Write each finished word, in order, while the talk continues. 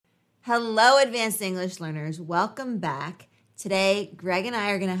Hello, advanced English learners. Welcome back. Today, Greg and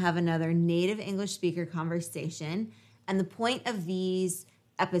I are going to have another native English speaker conversation. And the point of these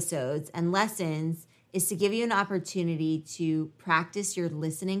episodes and lessons is to give you an opportunity to practice your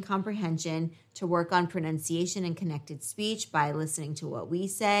listening comprehension, to work on pronunciation and connected speech by listening to what we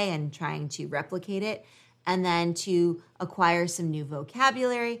say and trying to replicate it, and then to acquire some new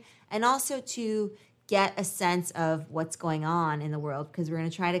vocabulary, and also to get a sense of what's going on in the world, because we're going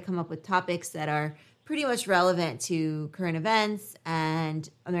to try to come up with topics that are pretty much relevant to current events and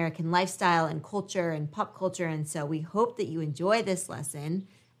American lifestyle and culture and pop culture. And so we hope that you enjoy this lesson,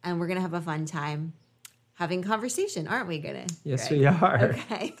 and we're going to have a fun time having conversation, aren't we, gonna? Yes, Greg? we are.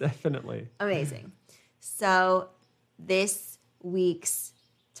 Okay. Definitely. Amazing. So this week's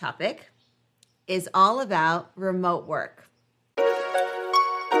topic is all about remote work.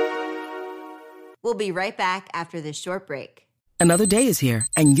 We'll be right back after this short break. Another day is here,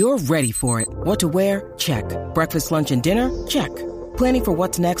 and you're ready for it. What to wear? Check. Breakfast, lunch, and dinner? Check. Planning for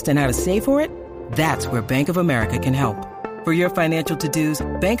what's next and how to save for it? That's where Bank of America can help. For your financial to-dos,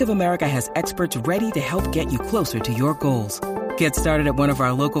 Bank of America has experts ready to help get you closer to your goals. Get started at one of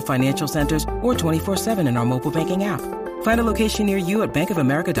our local financial centers or 24/7 in our mobile banking app. Find a location near you at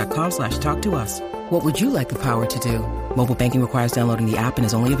bankofamerica.com/talktous. What would you like the power to do? Mobile banking requires downloading the app and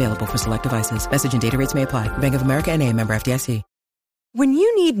is only available for select devices. Message and data rates may apply. Bank of America N.A., member FDIC. When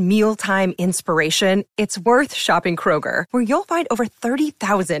you need mealtime inspiration, it's worth shopping Kroger, where you'll find over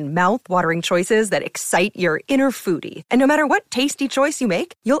 30,000 mouth-watering choices that excite your inner foodie. And no matter what tasty choice you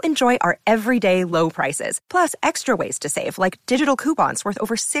make, you'll enjoy our everyday low prices, plus extra ways to save, like digital coupons worth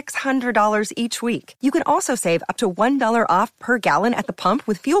over $600 each week. You can also save up to $1 off per gallon at the pump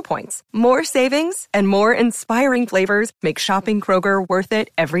with fuel points. More savings and more inspiring flavors make shopping Kroger worth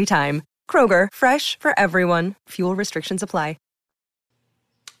it every time. Kroger, fresh for everyone. Fuel restrictions apply.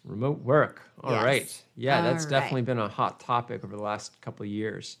 Remote work. All Yes. right. Yeah, that's All definitely right. been a hot topic over the last couple of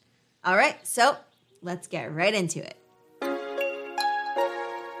years. All right, so let's get right into it.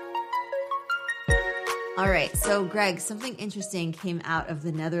 All right, so Greg, something interesting came out of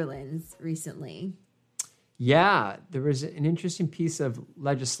the Netherlands recently. Yeah, there was an interesting piece of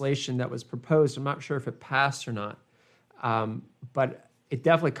legislation that was proposed. I'm not sure if it passed or not, but it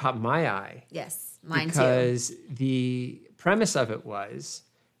definitely caught my eye. Yes, mine because the premise of it was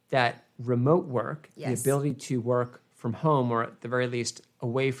that remote work, Yes. the ability to work from home or at the very least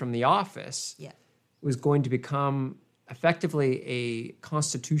away from the office, too. Yeah, was going to become effectively a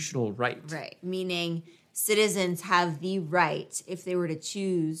constitutional right. right. Meaning citizens have the right, if they were to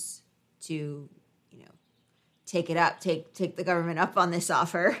choose to, take it up, take the government up on this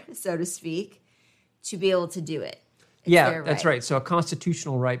offer, so to speak, to be able to do it. It's Yeah, their that's right. So a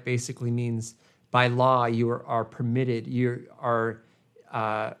constitutional right basically means by law you are permitted, you are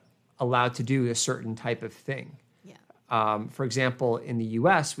allowed to do a certain type of thing. Yeah. For example, in the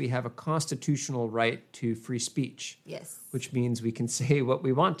U.S., we have a constitutional right to free speech, Yes. which means we can say what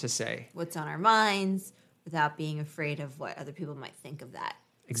we want to say. What's on our minds without being afraid of what other people might think of that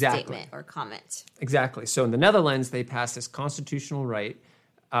Exactly. statement or comment. Exactly. So in the Netherlands, they passed this constitutional right,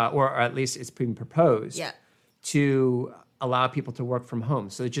 or at least it's being proposed, Yeah. to allow people to work from home.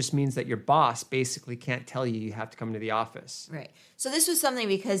 So it just means that your boss basically can't tell you have to come to the office. Right. So this was something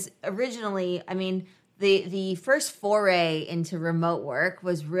because originally, the first foray into remote work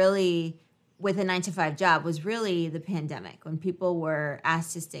was really with a 9-to-5 job was really the pandemic, when people were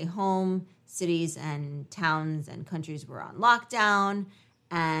asked to stay home, cities and towns and countries were on lockdown,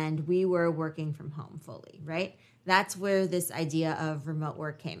 and we were working from home fully, right? That's where this idea of remote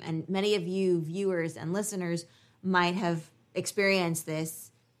work came. And many of you viewers and listeners might have experienced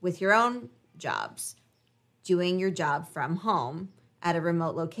this with your own jobs, doing your job from home at a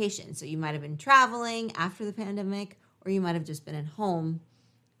remote location. So you might have been traveling after the pandemic, or you might have just been at home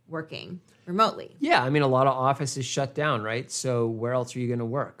working remotely. Yeah, I mean, a lot of offices shut down, right? So where else are you going to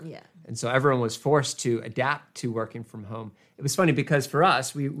work? Yeah. And so everyone was forced to adapt to working from home. It was funny because for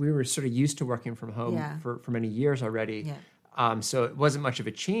us, we were sort of used to working from home Yeah. for many years already. Yeah. So it wasn't much of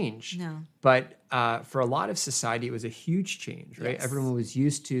a change. No. But for a lot of society, it was a huge change, right? Yes. Everyone was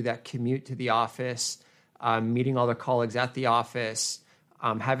used to that commute to the office, meeting all their colleagues at the office,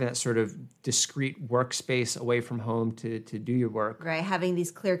 having that sort of discrete workspace away from home to do your work. Right. Having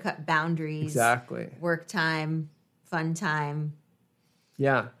these clear-cut boundaries. Exactly. Work time, fun time.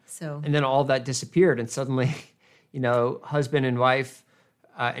 Yeah. So And then all that disappeared, and suddenly, husband and wife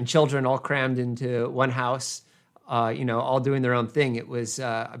and children all crammed into one house, all doing their own thing. It was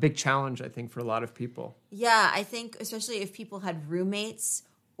a big challenge, I think, for a lot of people. yeah, I think especially if people had roommates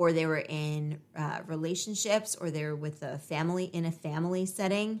or they were in relationships or they were with a family in a family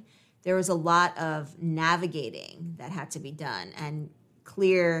setting, there was a lot of navigating that had to be done and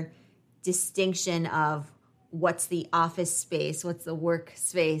clear distinction of what's the office space, what's the work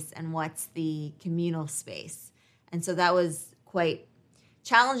space, and what's the communal space. And so that was quite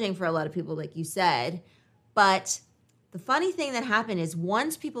challenging for a lot of people, like you said. But the funny thing that happened is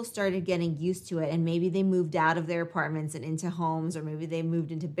once people started getting used to it and maybe they moved out of their apartments and into homes, or maybe they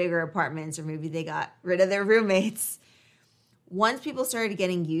moved into bigger apartments, or maybe they got rid of their roommates. Once people started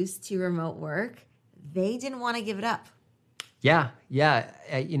getting used to remote work, they didn't want to give it up. Yeah.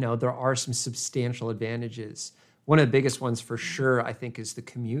 There are some substantial advantages. One of the biggest ones for sure, I think, is the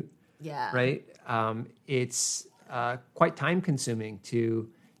commute. Yeah. Right? It's quite time consuming to,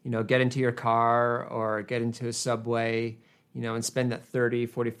 get into your car or get into a subway, and spend that 30,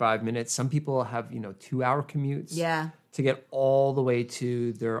 45 minutes. Some people have, 2-hour commutes to get all the way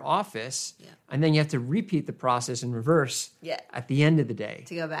to their office. Yeah. And then you have to repeat the process in reverse at the end of the day.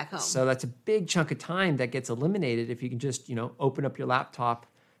 To go back home. So that's a big chunk of time that gets eliminated if you can just, open up your laptop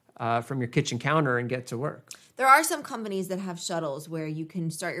from your kitchen counter and get to work. There are some companies that have shuttles where you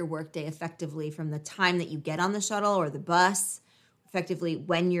can start your workday effectively from the time that you get on the shuttle or the bus, effectively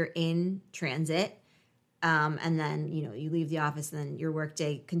when you're in transit. And then, you leave the office and then your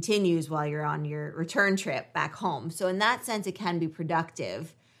workday continues while you're on your return trip back home. So in that sense, it can be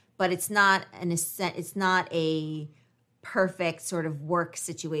productive, but it's not a perfect sort of work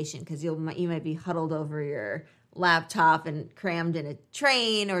situation because you might be huddled over your laptop and crammed in a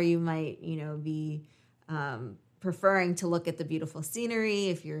train, or you might, be preferring to look at the beautiful scenery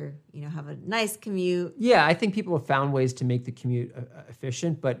if you're, have a nice commute. Yeah, I think people have found ways to make the commute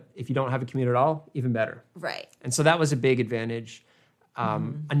efficient, but if you don't have a commute at all, even better. Right. And so that was a big advantage.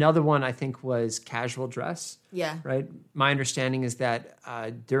 Another one, I think, was casual dress. Yeah. Right? My understanding is that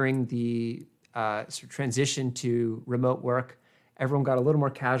during the sort of transition to remote work, everyone got a little more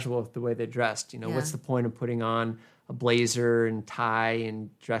casual with the way they dressed. What's the point of putting on a blazer and tie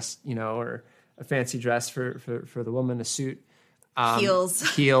and dress, or a fancy dress for the woman, a suit.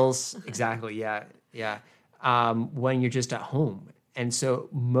 Heels, exactly, yeah. When you're just at home. And so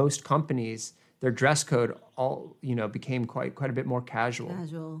most companies, their dress code all, became quite a bit more casual.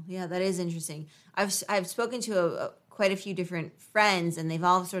 Casual, yeah, that is interesting. I've spoken to quite a few different friends, and they've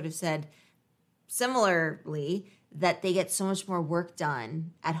all sort of said similarly that they get so much more work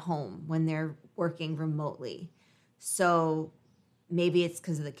done at home when they're working remotely. So maybe it's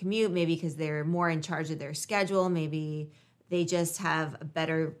because of the commute, maybe because they're more in charge of their schedule, maybe they just have a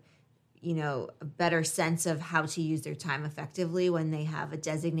better sense of how to use their time effectively when they have a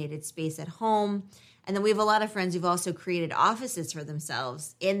designated space at home. And then we have a lot of friends who've also created offices for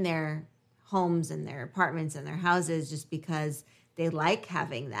themselves in their homes and their apartments and their houses just because they like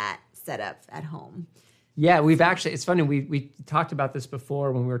having that set up at home. Yeah, it's funny, we talked about this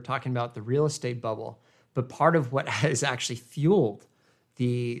before when we were talking about the real estate bubble. But part of what has actually fueled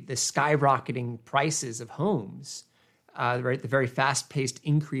the skyrocketing prices of homes, right, the very fast-paced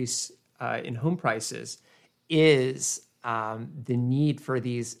increase in home prices, is the need for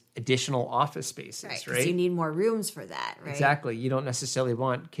these additional office spaces, right? Because you need more rooms for that, right? Exactly. You don't necessarily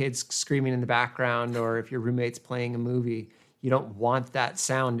want kids screaming in the background, or if your roommate's playing a movie, you don't want that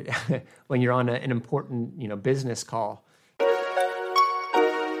sound when you're on an important, business call.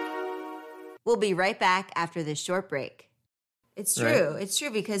 We'll be right back after this short break. It's true. Right. It's true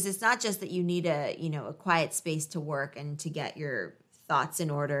because it's not just that you need a quiet space to work and to get your thoughts in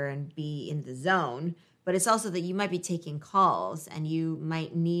order and be in the zone, but it's also that you might be taking calls and you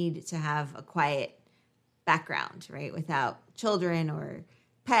might need to have a quiet background, right? Without children or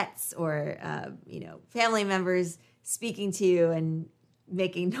pets or, family members speaking to you and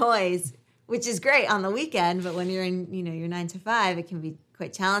making noise, which is great on the weekend, but when you're in, your 9 to 5, it can be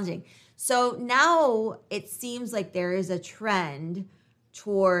quite challenging. So now it seems like there is a trend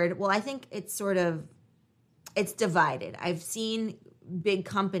toward, I think it's divided. I've seen big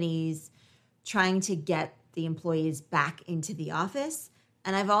companies trying to get the employees back into the office.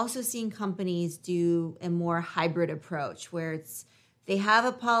 And I've also seen companies do a more hybrid approach where they have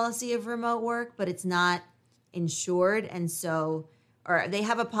a policy of remote work, but it's not insured. And so, or they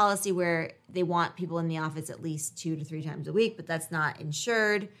have a policy where they want people in the office at least 2 to 3 times a week, but that's not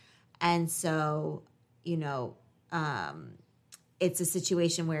insured. And so, it's a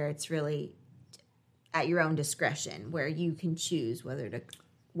situation where it's really at your own discretion, where you can choose whether to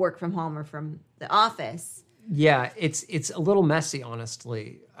work from home or from the office. Yeah, it's a little messy,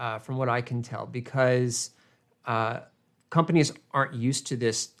 honestly, from what I can tell, because companies aren't used to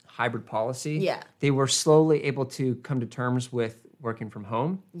this hybrid policy. Yeah. They were slowly able to come to terms with working from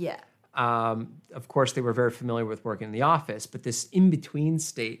home. Yeah. Of course, they were very familiar with working in the office, but this in-between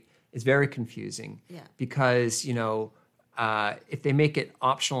state is very confusing. Yeah. Because, if they make it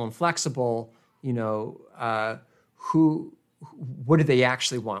optional and flexible, what do they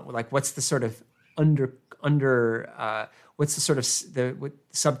actually want? Like, what's the sort of what's the sort of the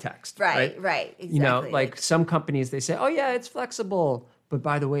subtext? Right, exactly. Like some companies, they say, oh yeah, it's flexible. But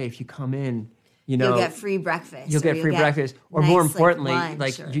by the way, if you come in, you'll get free breakfast. You'll get free breakfast, or nice, more importantly,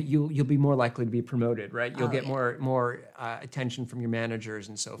 lunch, you'll be more likely to be promoted, right? You'll get more attention from your managers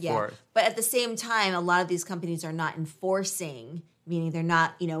and so forth. But at the same time, a lot of these companies are not enforcing, meaning they're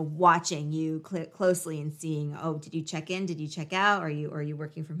not, watching you closely and seeing, oh, did you check in? Did you check out? Are you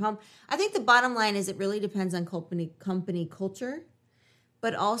working from home? I think the bottom line is it really depends on company culture,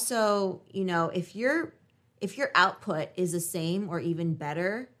 but also, if your output is the same or even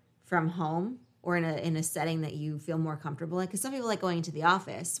better from home, or in a setting that you feel more comfortable in. Because some people like going into the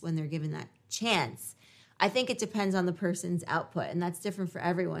office when they're given that chance. I think it depends on the person's output, and that's different for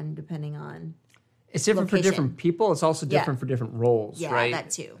everyone depending on It's different location. for different people. It's also different for different roles, right? Yeah,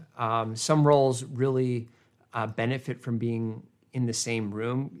 that too. Some roles really benefit from being in the same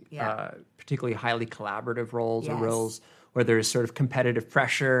room, particularly highly collaborative roles or roles where there's sort of competitive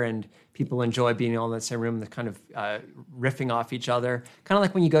pressure and people enjoy being all in the same room and kind of riffing off each other. Kind of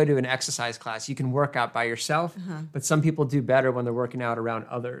like when you go to an exercise class, you can work out by yourself, but some people do better when they're working out around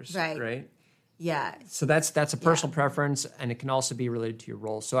others, right? Yeah. So that's a personal preference, and it can also be related to your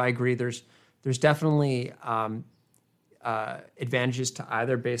role. So I agree. There's definitely advantages to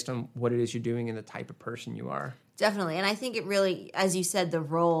either based on what it is you're doing and the type of person you are. Definitely. And I think it really, as you said, the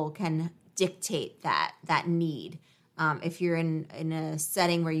role can dictate that need. If you're in a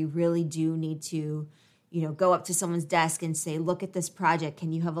setting where you really do need to, go up to someone's desk and say, look at this project.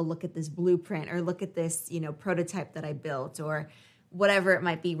 Can you have a look at this blueprint or look at this, prototype that I built, or whatever it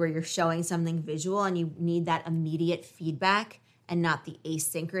might be, where you're showing something visual and you need that immediate feedback and not the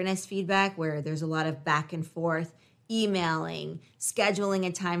asynchronous feedback where there's a lot of back and forth, emailing, scheduling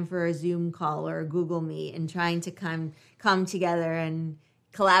a time for a Zoom call or a Google Meet and trying to come together and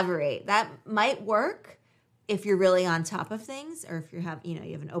collaborate. That might work if you're really on top of things, or if you have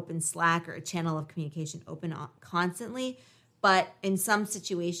an open Slack or a channel of communication open constantly. But in some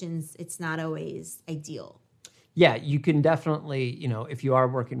situations, it's not always ideal. Yeah, you can definitely, if you are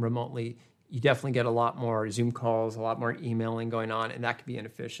working remotely, you definitely get a lot more Zoom calls, a lot more emailing going on, and that can be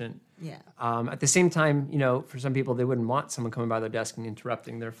inefficient. Yeah. At the same time, for some people, they wouldn't want someone coming by their desk and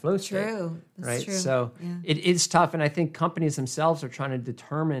interrupting their flow state. True. That's right? true. So it is tough, and I think companies themselves are trying to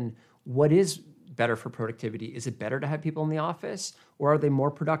determine what is better for productivity. Is it better to have people in the office, or are they more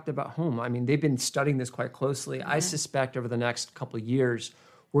productive at home? I mean, they've been studying this quite closely. Yeah. I suspect over the next couple of years,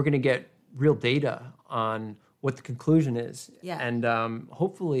 we're going to get real data on what the conclusion is. Yeah. And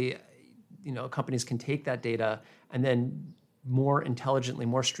hopefully, companies can take that data and then more intelligently,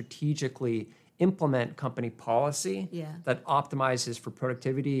 more strategically implement company policy that optimizes for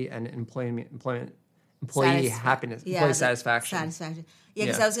productivity and employee happiness, employee satisfaction. Yeah,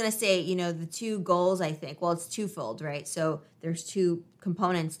 because I was going to say, the two goals, I think, well, it's twofold, right? So there's two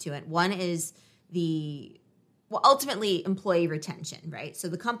components to it. One is ultimately employee retention, right? So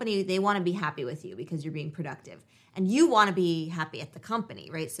the company, they want to be happy with you because you're being productive. And you want to be happy at the company,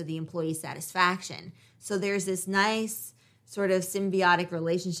 right? So the employee satisfaction. So there's this nice sort of symbiotic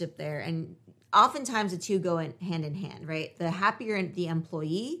relationship there. And oftentimes the two go hand in hand, right? The happier the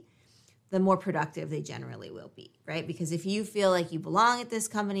employee, the more productive they generally will be, right? Because if you feel like you belong at this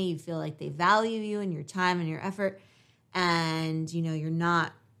company, you feel like they value you and your time and your effort, and you're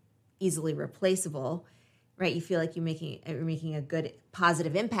not easily replaceable, right? You feel like you're making a good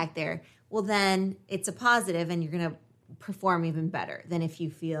positive impact there. Well, then it's a positive, and you're going to perform even better than if you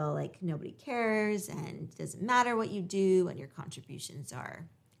feel like nobody cares and it doesn't matter what you do and your contributions are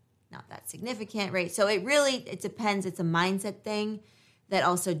not that significant, right? So it depends. It's a mindset thing that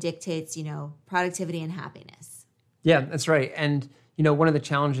also dictates, productivity and happiness. Yeah, that's right. And, one of the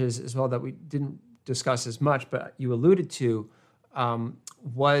challenges as well that we didn't discuss as much, but you alluded to,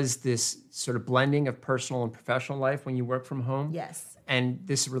 was this sort of blending of personal and professional life when you work from home. Yes. And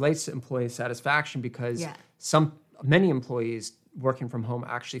this relates to employee satisfaction because many employees working from home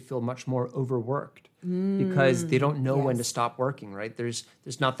actually feel much more overworked because they don't know when to stop working, right? There's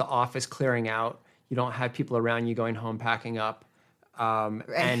not the office clearing out. You don't have people around you going home, packing up.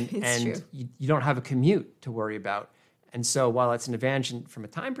 And you don't have a commute to worry about. And so while it's an advantage from a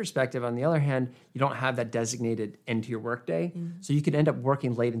time perspective, on the other hand, you don't have that designated end to your workday. So you could end up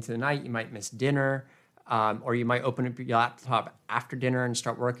working late into the night. You might miss dinner, or you might open up your laptop after dinner and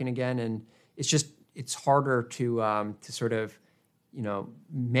start working again. And it's harder to sort of,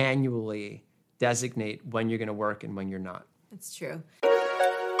 manually designate when you're going to work and when you're not. That's true.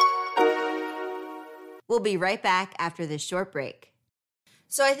 We'll be right back after this short break.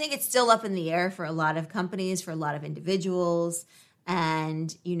 So I think it's still up in the air for a lot of companies, for a lot of individuals.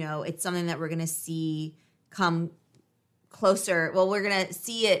 And, it's something that we're going to see come closer. Well, we're going to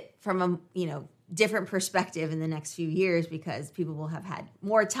see it from a, different perspective in the next few years because people will have had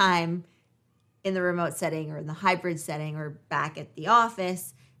more time in the remote setting or in the hybrid setting or back at the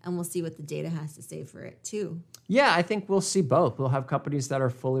office. And we'll see what the data has to say for it too. Yeah, I think we'll see both. We'll have companies that are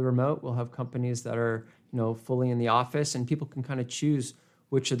fully remote. We'll have companies that are, fully in the office, and people can kind of choose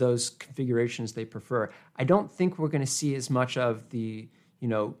which of those configurations they prefer. I don't think we're going to see as much of the,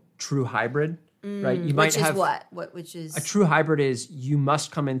 true hybrid, right? You might have Which is a true hybrid is you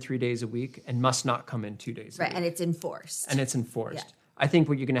must come in 3 days a week and must not come in 2 days a week. and it's enforced. Yeah. I think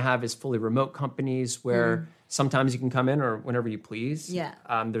what you're going to have is fully remote companies where sometimes you can come in or whenever you please. Yeah.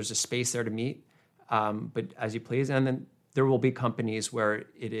 There's a space there to meet, but as you please. And then there will be companies where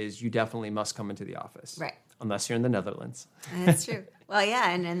it is you definitely must come into the office. Right. Unless you're in the Netherlands. That's true. Well, yeah,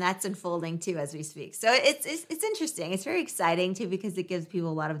 and that's unfolding too as we speak. So it's interesting. It's very exciting too because it gives people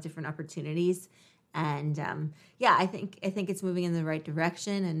a lot of different opportunities. And I think it's moving in the right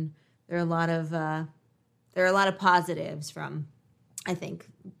direction. And there are a lot of positives from, I think,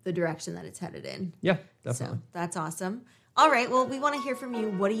 the direction that it's headed in. Yeah, definitely. So that's awesome. All right. Well, we want to hear from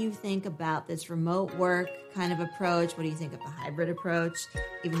you. What do you think about this remote work kind of approach? What do you think of the hybrid approach,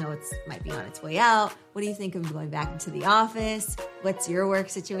 even though it might be on its way out? What do you think of going back into the office? What's your work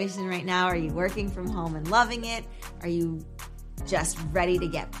situation right now? Are you working from home and loving it? Are you just ready to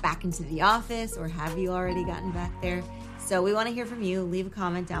get back into the office, or have you already gotten back there? So we want to hear from you. Leave a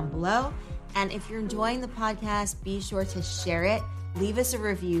comment down below. And if you're enjoying the podcast, be sure to share it. Leave us a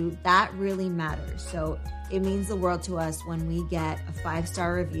review. That really matters. So it means the world to us when we get a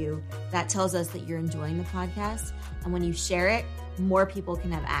 5-star review. That tells us that you're enjoying the podcast. And when you share it, more people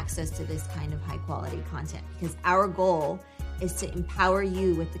can have access to this kind of high quality content, because our goal is to empower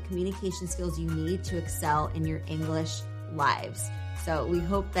you with the communication skills you need to excel in your English lives. So we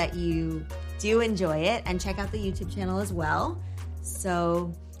hope that you do enjoy it, and check out the YouTube channel as well.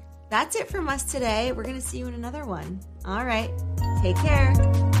 So that's it from us today. We're going to see you in another one. All right. Take care.